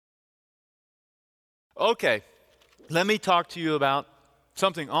Okay, let me talk to you about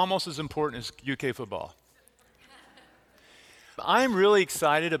something almost as important as UK football. I'm really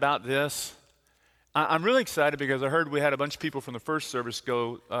excited about this. I'm really excited because I heard we had a bunch of people from the first service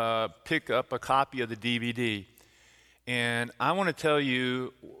go pick up a copy of the DVD. And I want to tell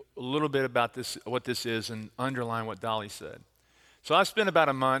you a little bit about this, what this is, and underline what Dolly said. So I spent about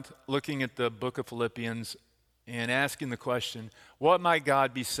a month looking at the book of Philippians and asking the question, what might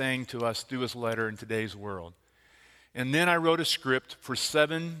God be saying to us through his letter in today's world? And then I wrote a script for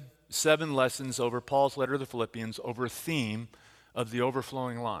seven lessons over Paul's letter to the Philippians over a theme of the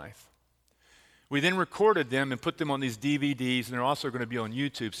overflowing life. We then recorded them and put them on these DVDs, and they're also going to be on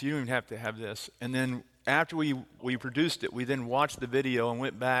YouTube, so you don't even have to have this. And then after we produced it, we then watched the video and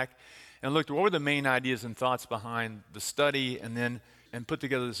went back and looked at what were the main ideas and thoughts behind the study, and put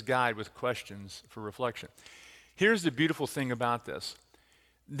together this guide with questions for reflection. Here's the beautiful thing about this.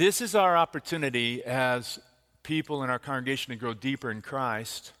 This is our opportunity as people in our congregation to grow deeper in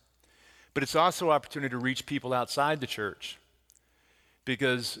Christ, but it's also an opportunity to reach people outside the church.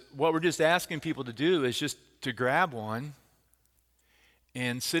 Because what we're just asking people to do is just to grab one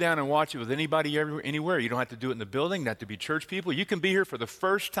and sit down and watch it with anybody anywhere. You don't have to do it in the building, not to be church people. You can be here for the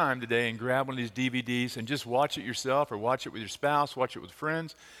first time today and grab one of these DVDs and just watch it yourself or watch it with your spouse, watch it with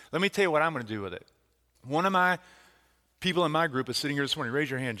friends. Let me tell you what I'm going to do with it. One of my people in my group is sitting here this morning. Raise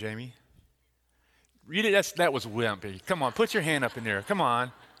your hand, Jamie. Read it. That was wimpy. Come on, put your hand up in there. Come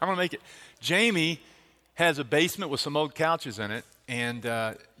on. I'm going to make it. Jamie has a basement with some old couches in it. And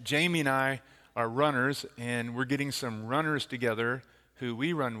Jamie and I are runners, and we're getting some runners together who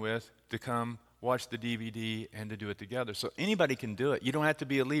we run with to come watch the DVD and to do it together. So anybody can do it. You don't have to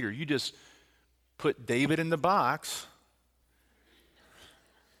be a leader. You just put David in the box.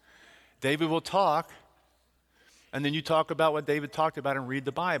 David will talk, and then you talk about what David talked about and read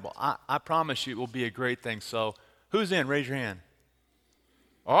the Bible. I promise you it will be a great thing. So who's in? Raise your hand.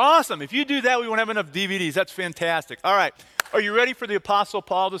 Awesome. If you do that, we won't have enough DVDs. That's fantastic. All right. Are you ready for the Apostle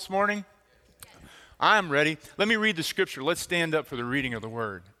Paul this morning? I am ready. Let me read the scripture. Let's stand up for the reading of the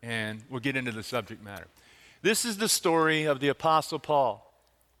word, and we'll get into the subject matter. This is the story of the Apostle Paul.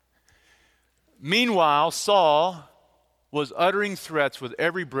 Meanwhile, Saul was uttering threats with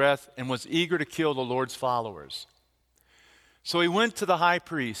every breath and was eager to kill the Lord's followers. So he went to the high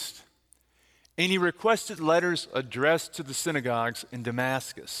priest, and he requested letters addressed to the synagogues in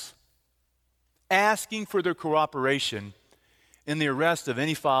Damascus, asking for their cooperation in the arrest of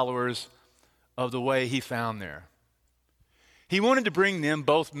any followers of the way he found there. He wanted to bring them,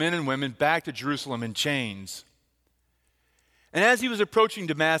 both men and women, back to Jerusalem in chains. And as he was approaching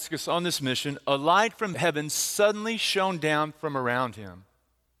Damascus on this mission, a light from heaven suddenly shone down from around him.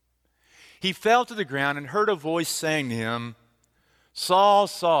 He fell to the ground and heard a voice saying to him, "Saul,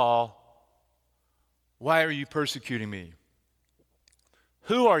 Saul, why are you persecuting me?"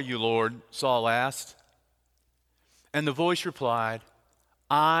 "Who are you, Lord?" Saul asked. And the voice replied,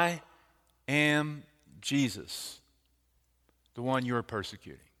 "I am Jesus, the one you are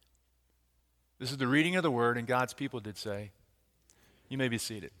persecuting." This is the reading of the word, and God's people did say, you may be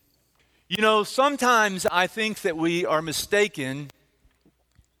seated. You know, sometimes I think that we are mistaken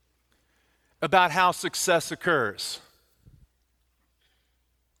about how success occurs.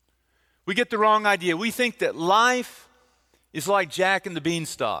 We get the wrong idea. We think that life is like Jack and the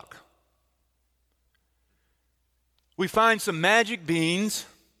Beanstalk. We find some magic beans,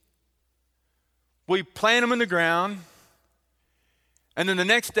 we plant them in the ground, and then the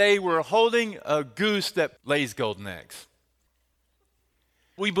next day we're holding a goose that lays golden eggs.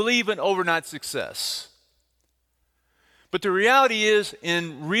 We believe in overnight success. But the reality is,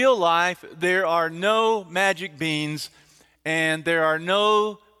 in real life, there are no magic beans, and there are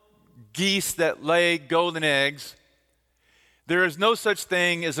no geese that lay golden eggs. There is no such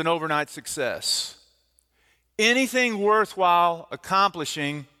thing as an overnight success. Anything worthwhile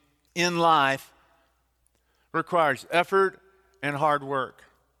accomplishing in life requires effort and hard work.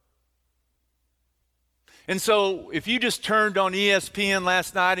 And so if you just turned on ESPN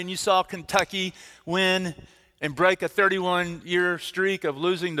last night and you saw Kentucky win and break a 31-year streak of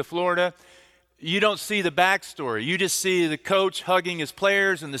losing to Florida, you don't see the backstory. You just see the coach hugging his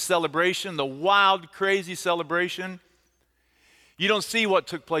players and the celebration, the wild, crazy celebration. You don't see what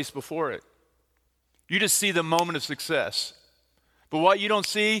took place before it. You just see the moment of success. But what you don't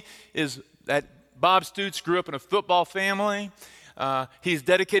see is that Bob Stutz grew up in a football family. He's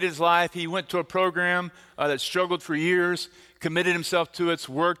dedicated his life. He went to a program that struggled for years, committed himself to it,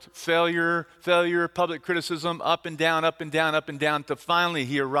 worked failure, public criticism, up and down, to finally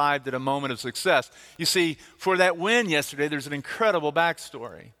he arrived at a moment of success. You see, for that win yesterday, there's an incredible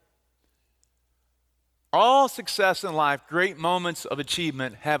backstory. All success in life, great moments of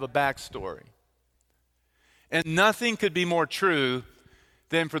achievement, have a backstory. And nothing could be more true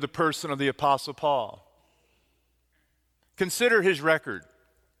than for the person of the Apostle Paul. Consider his record.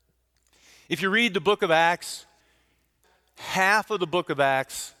 If you read the book of Acts, half of the book of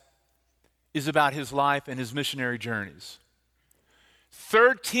Acts is about his life and his missionary journeys.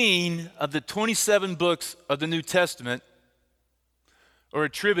 13 of the 27 books of the New Testament are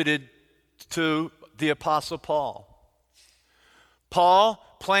attributed to the Apostle Paul. Paul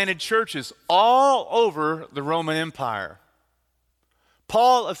planted churches all over the Roman Empire.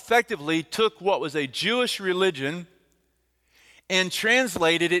 Paul effectively took what was a Jewish religion and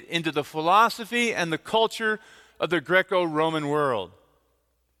translated it into the philosophy and the culture of the Greco-Roman world.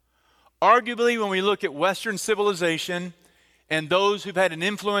 Arguably, when we look at Western civilization and those who've had an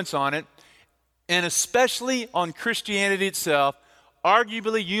influence on it, and especially on Christianity itself,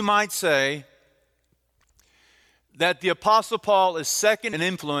 arguably you might say that the Apostle Paul is second in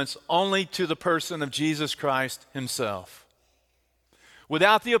influence only to the person of Jesus Christ himself.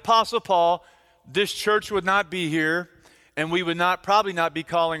 Without the Apostle Paul, this church would not be here, and we would probably not be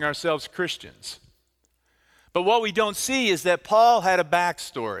calling ourselves Christians. But what we don't see is that Paul had a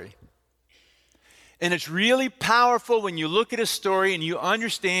backstory. And it's really powerful when you look at his story and you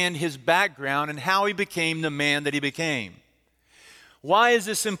understand his background and how he became the man that he became. Why is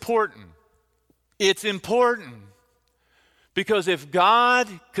this important? It's important because if God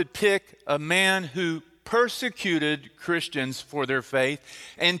could pick a man who persecuted Christians for their faith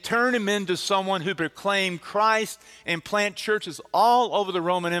and turn him into someone who proclaimed Christ and plant churches all over the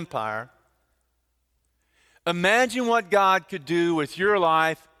Roman Empire, imagine what God could do with your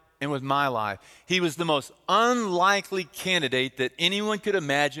life and with my life. He was the most unlikely candidate that anyone could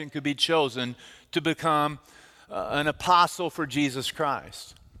imagine could be chosen to become an apostle for Jesus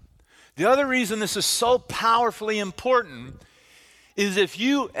Christ. The other reason this is so powerfully important is if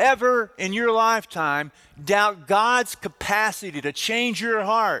you ever in your lifetime doubt God's capacity to change your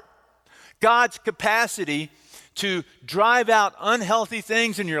heart, God's capacity to drive out unhealthy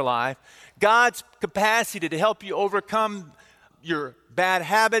things in your life, God's capacity to help you overcome your bad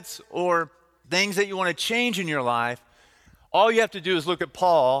habits or things that you want to change in your life, all you have to do is look at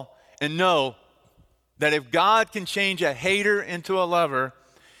Paul and know that if God can change a hater into a lover,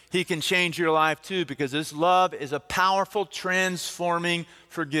 he can change your life too, because this love is a powerful, transforming,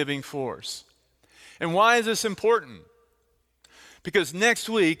 forgiving force. And why is this important? Because next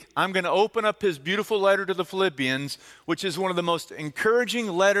week, I'm going to open up his beautiful letter to the Philippians, which is one of the most encouraging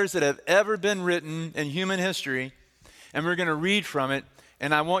letters that have ever been written in human history. And we're going to read from it,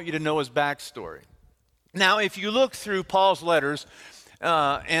 and I want you to know his backstory. Now, if you look through Paul's letters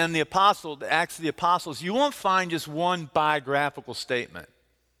and the Acts of the Apostles, you won't find just one biographical statement.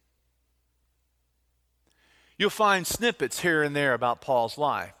 You'll find snippets here and there about Paul's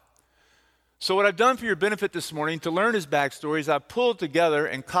life. So what I've done for your benefit this morning to learn his backstory is I've pulled together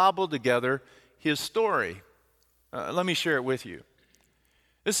and cobbled together his story. Let me share it with you.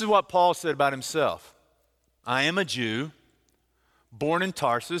 This is what Paul said about himself. I am a Jew, born in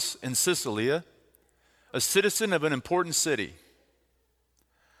Tarsus in Cilicia, a citizen of an important city.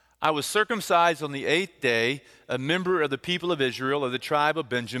 I was circumcised on the 8th day, a member of the people of Israel, of the tribe of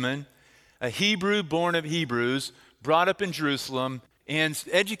Benjamin, a Hebrew born of Hebrews, brought up in Jerusalem, and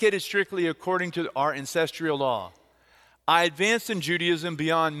educated strictly according to our ancestral law. I advanced in Judaism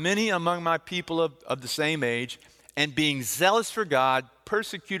beyond many among my people of the same age, and being zealous for God,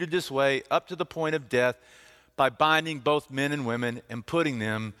 persecuted this way up to the point of death by binding both men and women and putting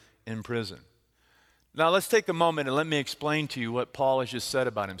them in prison. Now let's take a moment and let me explain to you what Paul has just said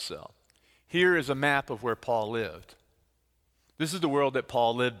about himself. Here is a map of where Paul lived. This is the world that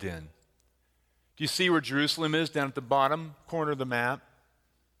Paul lived in. Do you see where Jerusalem is down at the bottom corner of the map?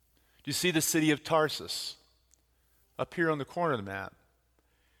 Do you see the city of Tarsus up here on the corner of the map?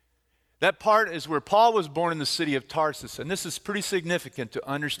 That part is where Paul was born, in the city of Tarsus, and this is pretty significant to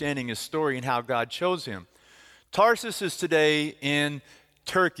understanding his story and how God chose him. Tarsus is today in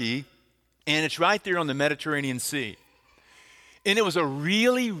Turkey, and it's right there on the Mediterranean Sea. And it was a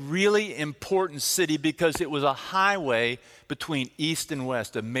really, really important city because it was a highway between east and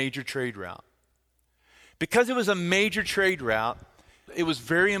west, a major trade route. Because it was a major trade route, it was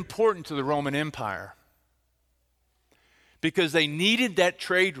very important to the Roman Empire because they needed that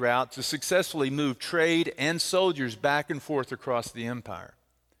trade route to successfully move trade and soldiers back and forth across the empire.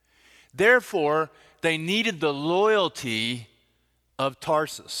 Therefore, they needed the loyalty of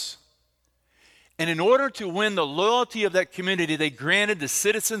Tarsus. And in order to win the loyalty of that community, they granted the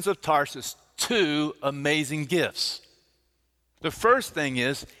citizens of Tarsus two amazing gifts. The first thing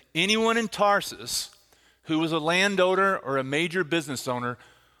is anyone in Tarsus who was a landowner or a major business owner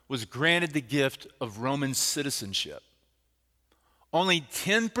was granted the gift of Roman citizenship. Only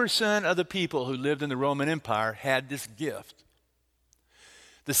 10% of the people who lived in the Roman Empire had this gift.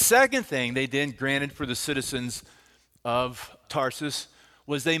 The second thing they then granted for the citizens of Tarsus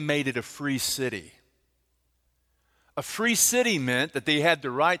was they made it a free city. A free city meant that they had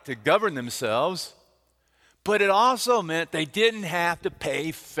the right to govern themselves, but it also meant they didn't have to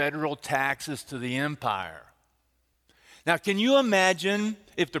pay federal taxes to the empire. Now, can you imagine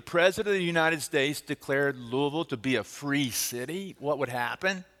if the President of the United States declared Louisville to be a free city? What would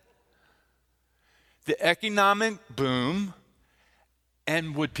happen? The economic boom,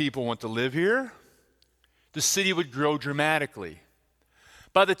 and would people want to live here? The city would grow dramatically.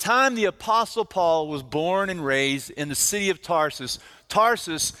 By the time the Apostle Paul was born and raised in the city of Tarsus,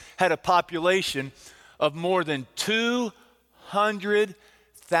 Tarsus had a population of more than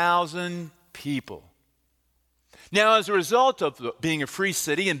 200,000 people. Now, as a result of being a free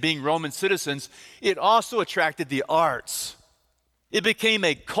city and being Roman citizens, it also attracted the arts. It became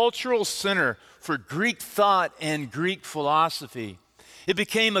a cultural center for Greek thought and Greek philosophy. It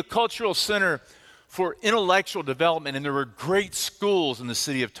became a cultural center for intellectual development, and there were great schools in the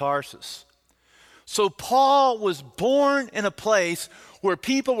city of Tarsus. So Paul was born in a place where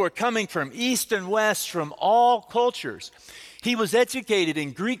people were coming from east and west, from all cultures. He was educated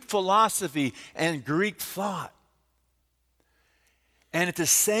in Greek philosophy and Greek thought. And at the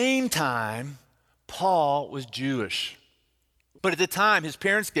same time, Paul was Jewish. But at the time, his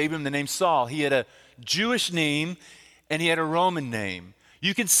parents gave him the name Saul. He had a Jewish name and he had a Roman name.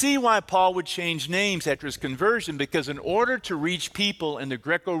 You can see why Paul would change names after his conversion, because in order to reach people in the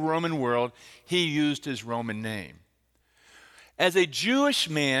Greco-Roman world, he used his Roman name. As a Jewish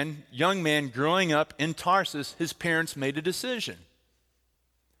man, young man growing up in Tarsus, his parents made a decision.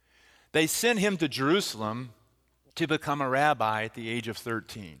 They sent him to Jerusalem to become a rabbi at the age of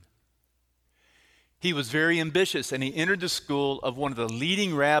 13. He was very ambitious, and he entered the school of one of the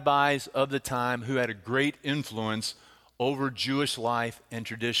leading rabbis of the time who had a great influence over Jewish life and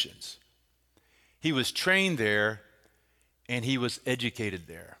traditions. He was trained there, and he was educated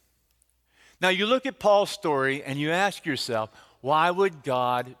there. Now, you look at Paul's story, and you ask yourself, why would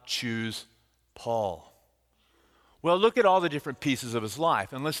God choose Paul? Well, look at all the different pieces of his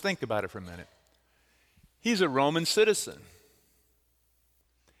life, and let's think about it for a minute. He's a Roman citizen.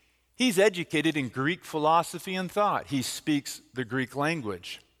 He's educated in Greek philosophy and thought. He speaks the Greek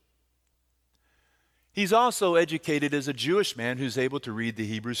language. He's also educated as a Jewish man who's able to read the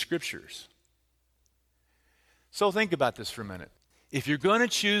Hebrew Scriptures. So think about this for a minute. If you're going to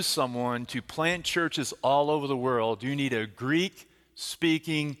choose someone to plant churches all over the world, you need a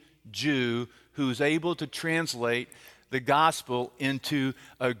Greek-speaking Jew who's able to translate the gospel into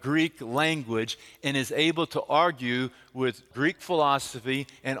a Greek language and is able to argue with Greek philosophy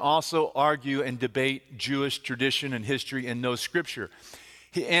and also argue and debate Jewish tradition and history and know Scripture.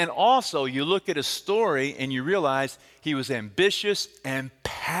 And also, you look at his story and you realize he was ambitious and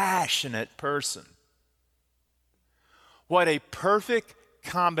passionate person. What a perfect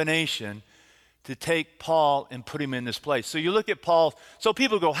combination to take Paul and put him in this place. So you look at Paul, so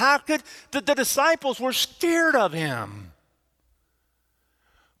people go, how could the disciples were scared of him?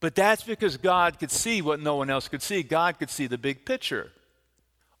 But that's because God could see what no one else could see. God could see the big picture.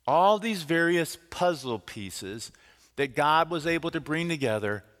 All these various puzzle pieces that God was able to bring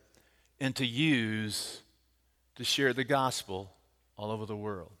together and to use to share the gospel all over the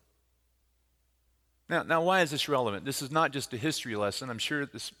world. Now, why is this relevant? This is not just a history lesson. I'm sure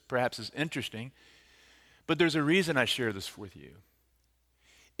this perhaps is interesting, but there's a reason I share this with you.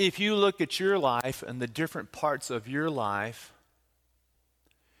 If you look at your life and the different parts of your life,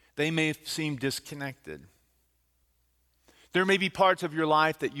 they may seem disconnected. There may be parts of your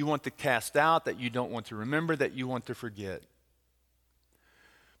life that you want to cast out, that you don't want to remember, that you want to forget.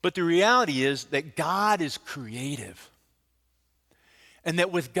 But the reality is that God is creative. And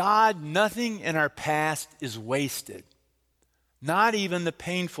that with God, nothing in our past is wasted. Not even the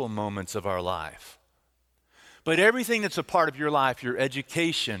painful moments of our life. But everything that's a part of your life, your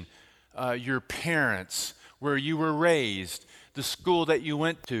education, your parents, where you were raised, the school that you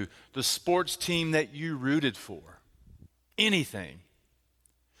went to, the sports team that you rooted for, anything.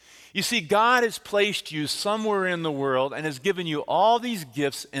 You see, God has placed you somewhere in the world and has given you all these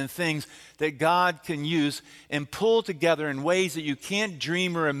gifts and things that God can use and pull together in ways that you can't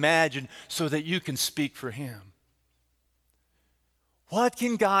dream or imagine so that you can speak for Him. What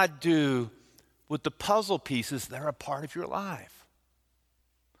can God do with the puzzle pieces that are a part of your life?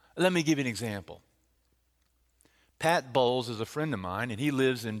 Let me give you an example. Pat Bowles is a friend of mine, and he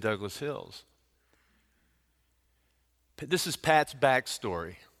lives in Douglas Hills. This is Pat's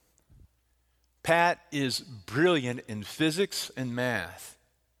backstory. Pat is brilliant in physics and math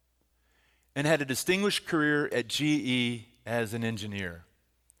and had a distinguished career at GE as an engineer.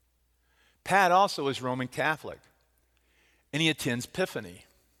 Pat also is Roman Catholic, and he attends Epiphany.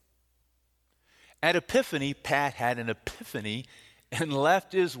 At Epiphany, Pat had an epiphany and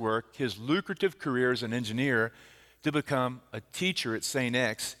left his work, his lucrative career as an engineer, to become a teacher at St.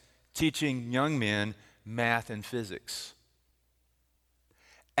 X, teaching young men math and physics.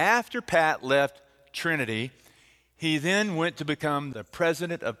 After Pat left Trinity, he then went to become the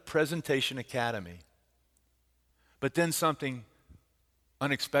president of Presentation Academy. But then something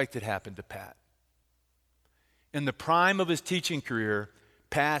unexpected happened to Pat. In the prime of his teaching career,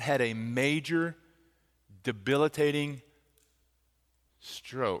 Pat had a major, debilitating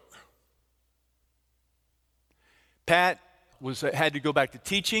stroke. Pat had to go back to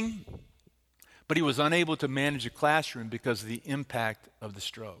teaching, but he was unable to manage a classroom because of the impact of the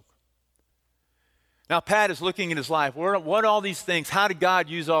stroke. Now, Pat is looking at his life. What are all these things? How did God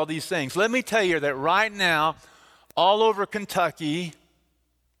use all these things? Let me tell you that right now, all over Kentucky,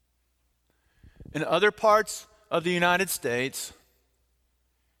 in other parts of the United States,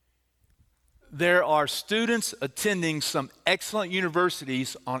 there are students attending some excellent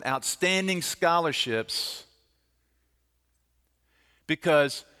universities on outstanding scholarships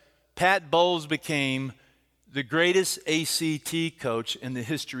because Pat Bowles became the greatest ACT coach in the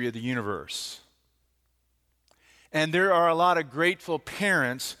history of the universe. And there are a lot of grateful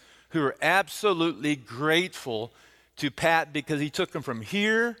parents who are absolutely grateful to Pat because he took them from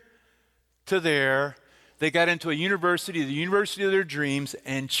here to there. They got into a university, the university of their dreams,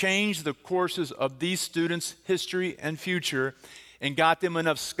 and changed the courses of these students' history and future and got them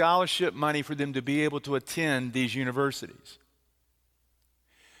enough scholarship money for them to be able to attend these universities.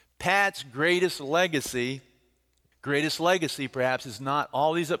 Pat's greatest legacy perhaps is not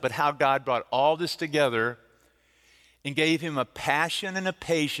all these, but how God brought all this together and gave him a passion and a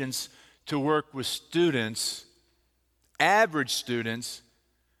patience to work with students, average students,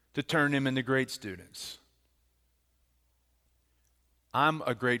 to turn them into great students. I'm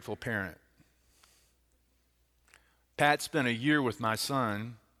a grateful parent. Pat spent a year with my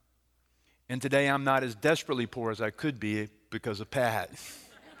son, and today I'm not as desperately poor as I could be because of Pat.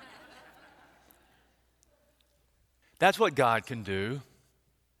 That's what God can do.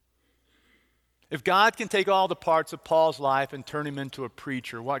 If God can take all the parts of Paul's life and turn him into a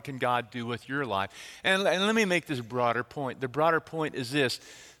preacher, what can God do with your life? And let me make this broader point. The broader point is this.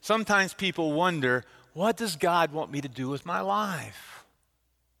 Sometimes people wonder, what does God want me to do with my life?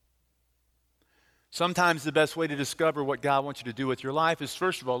 Sometimes the best way to discover what God wants you to do with your life is,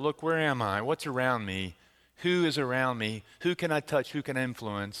 first of all, look, where am I? What's around me? Who is around me? Who can I touch? Who can I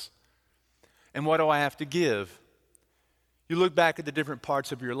influence? And what do I have to give? You look back at the different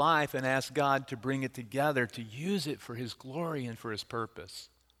parts of your life and ask God to bring it together, to use it for His glory and for His purpose.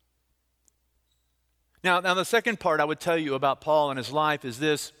 Now, the second part I would tell you about Paul and his life is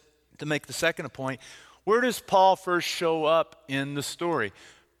this, to make the second point. Where does Paul first show up in the story?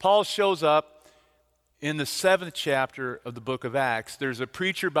 Paul shows up in the 7th chapter of the book of Acts. There's a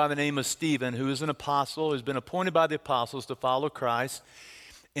preacher by the name of Stephen who is an apostle, who's been appointed by the apostles to follow Christ.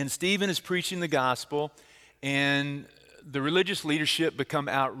 And Stephen is preaching the gospel, and the religious leadership become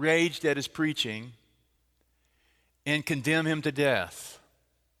outraged at his preaching and condemn him to death.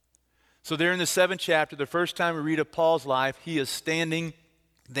 So there in the 7th chapter, the first time we read of Paul's life, he is standing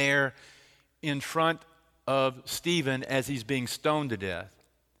there in front of Stephen as he's being stoned to death.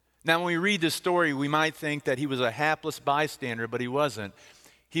 Now, when we read this story, we might think that he was a hapless bystander, but he wasn't.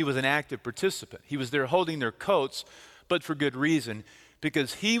 He was an active participant. He was there holding their coats, but for good reason,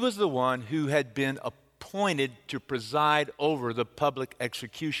 because he was the one who had been appointed to preside over the public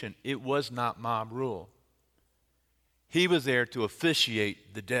execution. It was not mob rule. He was there to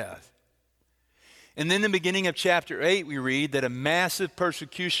officiate the death. And then in the beginning of chapter 8, we read that a massive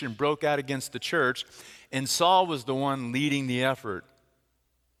persecution broke out against the church, and Saul was the one leading the effort.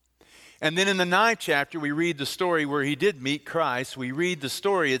 And then in the 9th chapter, we read the story where he did meet Christ. We read the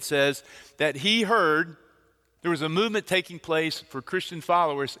story. It says that he heard there was a movement taking place for Christian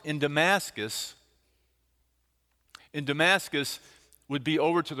followers in Damascus. In Damascus would be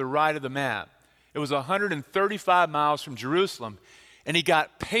over to the right of the map. It was 135 miles from Jerusalem. And he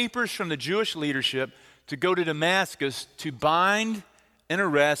got papers from the Jewish leadership to go to Damascus to bind and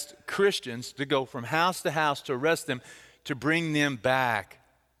arrest Christians, to go from house to house to arrest them, to bring them back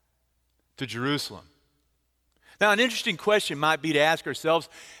to Jerusalem. Now, an interesting question might be to ask ourselves,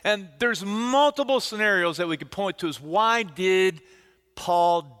 and there's multiple scenarios that we could point to, is why did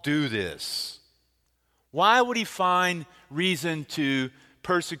Paul do this? Why would he find reason to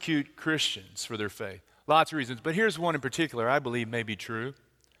persecute Christians for their faith? Lots of reasons, but here's one in particular I believe may be true.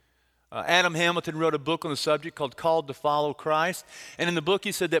 Adam Hamilton wrote a book on the subject called Called to Follow Christ, and in the book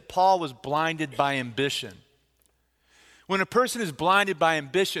he said that Paul was blinded by ambition. When a person is blinded by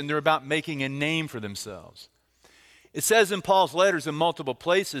ambition, they're about making a name for themselves. It says in Paul's letters in multiple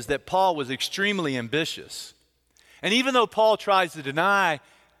places that Paul was extremely ambitious. And even though Paul tries to deny,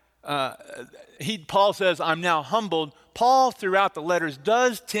 Paul says, I'm now humbled, Paul throughout the letters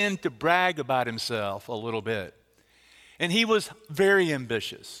does tend to brag about himself a little bit. And he was very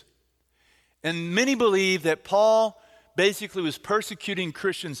ambitious. And many believe that Paul basically was persecuting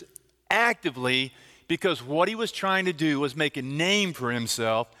Christians actively because what he was trying to do was make a name for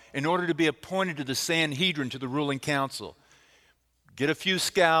himself in order to be appointed to the Sanhedrin, to the ruling council. Get a few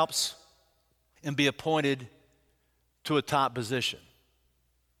scalps and be appointed to a top position.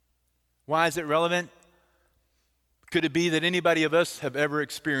 Why is it relevant? Could it be that anybody of us have ever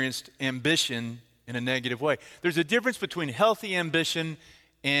experienced ambition in a negative way? There's a difference between healthy ambition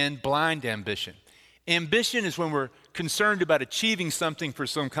and blind ambition. Ambition is when we're concerned about achieving something for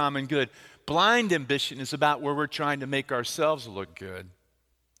some common good. Blind ambition is about where we're trying to make ourselves look good.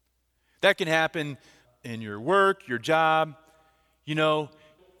 That can happen in your work, your job. You know,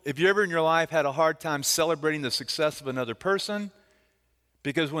 if you ever in your life had a hard time celebrating the success of another person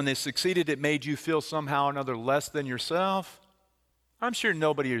because when they succeeded it made you feel somehow or another less than yourself, I'm sure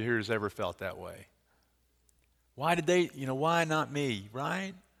nobody here has ever felt that way. Why did they, why not me,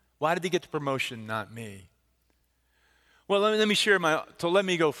 right? Why did they get the promotion, not me? Well, let me share let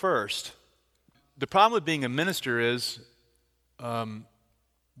me go first. The problem with being a minister is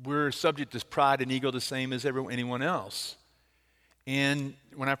we're subject to pride and ego the same as anyone else. And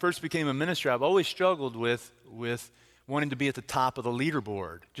when I first became a minister, I've always struggled with wanting to be at the top of the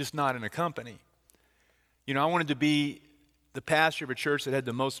leaderboard, just not in a company. I wanted to be the pastor of a church that had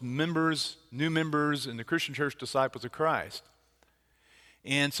the most members, new members in the Christian Church Disciples of Christ.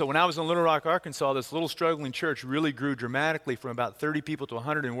 And so when I was in Little Rock, Arkansas, this little struggling church really grew dramatically from about 30 people to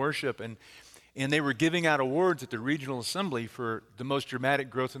 100 in worship. And they were giving out awards at the regional assembly for the most dramatic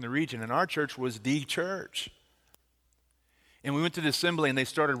growth in the region. And our church was the church. And we went to the assembly and they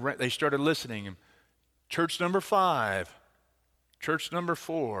started listening. Church number 5, church number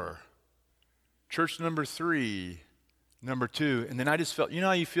 4, church number 3, number 2. And then I just felt,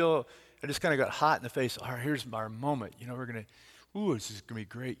 how you feel, I just kind of got hot in the face. All right, here's our moment. We're going to, this is going to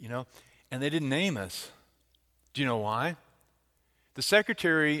be great, And they didn't name us. Do you know why? The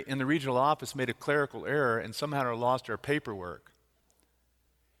secretary in the regional office made a clerical error and somehow lost our paperwork.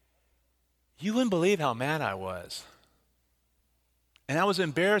 You wouldn't believe how mad I was. And I was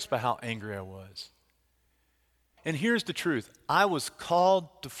embarrassed by how angry I was. And here's the truth. I was called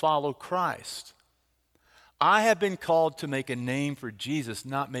to follow Christ. I have been called to make a name for Jesus,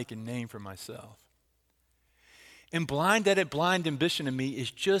 not make a name for myself. And blind ambition in me is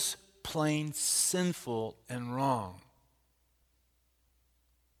just plain sinful and wrong.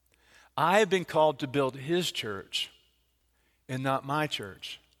 I have been called to build his church and not my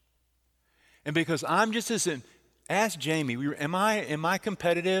church. And because I'm just as ask Jamie, am I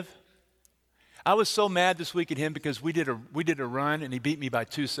competitive? I was so mad this week at him because we did a run and he beat me by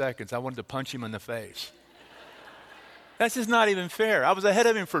 2 seconds. I wanted to punch him in the face. That's just not even fair. I was ahead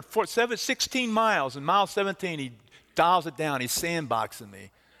of him for 16 miles, and mile 17 he dials it down. He's sandboxing me.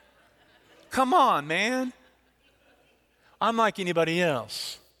 Come on, man. I'm like anybody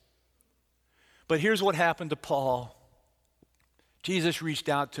else. But here's what happened to Paul. Jesus reached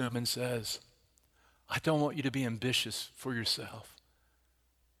out to him and says, I don't want you to be ambitious for yourself.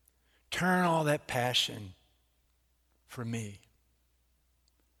 Turn all that passion for me.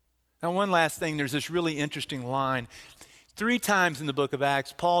 Now, one last thing, there's this really interesting line. 3 times in the book of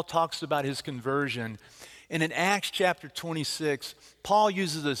Acts, Paul talks about his conversion. And in Acts chapter 26, Paul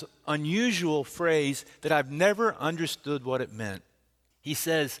uses this unusual phrase that I've never understood what it meant. He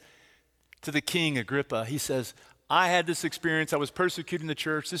says to the king Agrippa, he says, I had this experience. I was persecuting the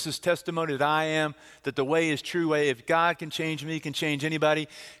church. This is testimony that the way is true way. If God can change me, he can change anybody.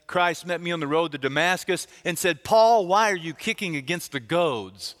 Christ met me on the road to Damascus and said, Paul, why are you kicking against the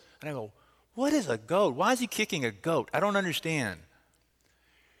goads? And I go, what is a goad? Why is he kicking a goat? I don't understand.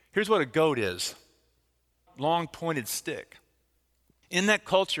 Here's what a goad is. Long pointed stick. In that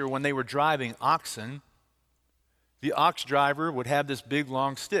culture, when they were driving oxen, the ox driver would have this big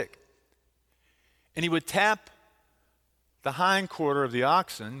long stick. And he would tap the hind quarter of the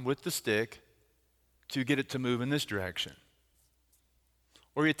oxen with the stick to get it to move in this direction.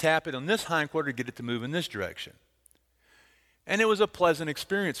 Or you tap it on this hind quarter to get it to move in this direction. And it was a pleasant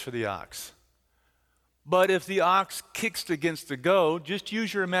experience for the ox. But if the ox kicks against the goad, just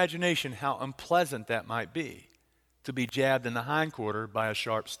use your imagination how unpleasant that might be to be jabbed in the hindquarter by a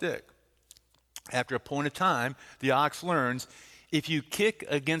sharp stick. After a point of time, the ox learns if you kick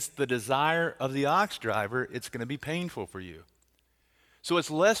against the desire of the ox driver, it's going to be painful for you. So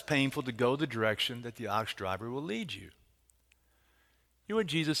it's less painful to go the direction that the ox driver will lead you. You know what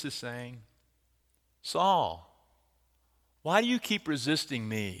Jesus is saying? Saul, why do you keep resisting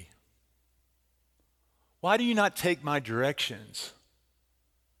me? Why do you not take my directions?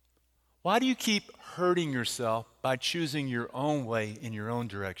 Why do you keep hurting yourself by choosing your own way in your own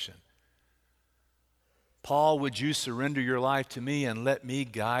direction? Paul, would you surrender your life to me and let me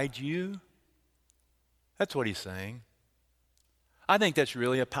guide you? That's what he's saying. I think that's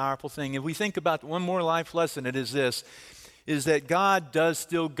really a powerful thing. If we think about one more life lesson, it is this, is that God does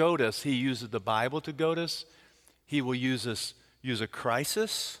still goad us. He uses the Bible to goad us. He will use a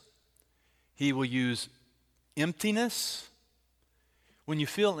crisis. He will use emptiness. When you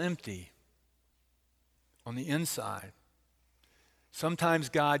feel empty on the inside, sometimes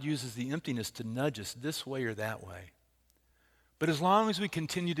God uses the emptiness to nudge us this way or that way. But as long as we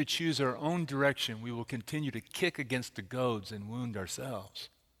continue to choose our own direction, we will continue to kick against the goads and wound ourselves.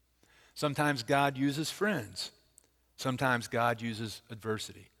 Sometimes God uses friends. Sometimes God uses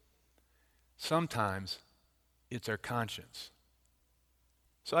adversity. Sometimes it's our conscience.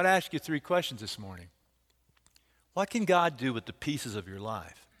 So I'd ask you 3 questions this morning. What can God do with the pieces of your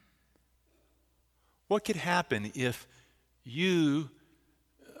life? What could happen if you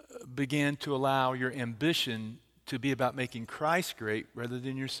began to allow your ambition to be about making Christ great rather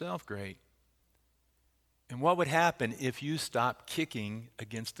than yourself great? And what would happen if you stopped kicking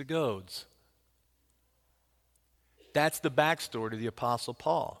against the goads? That's the backstory to the Apostle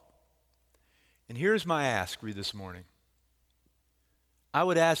Paul. And here's my ask for you this morning. I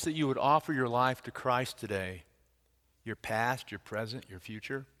would ask that you would offer your life to Christ today, your past, your present, your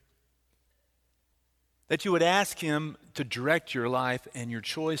future. That you would ask him to direct your life and your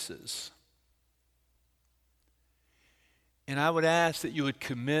choices. And I would ask that you would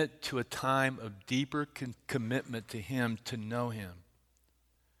commit to a time of deeper commitment to him, to know him.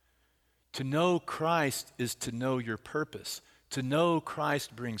 To know Christ is to know your purpose. To know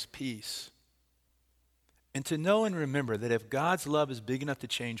Christ brings peace. And to know and remember that if God's love is big enough to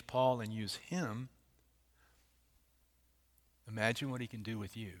change Paul and use him, imagine what he can do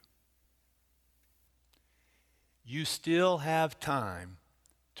with you. You still have time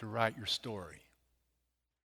to write your story.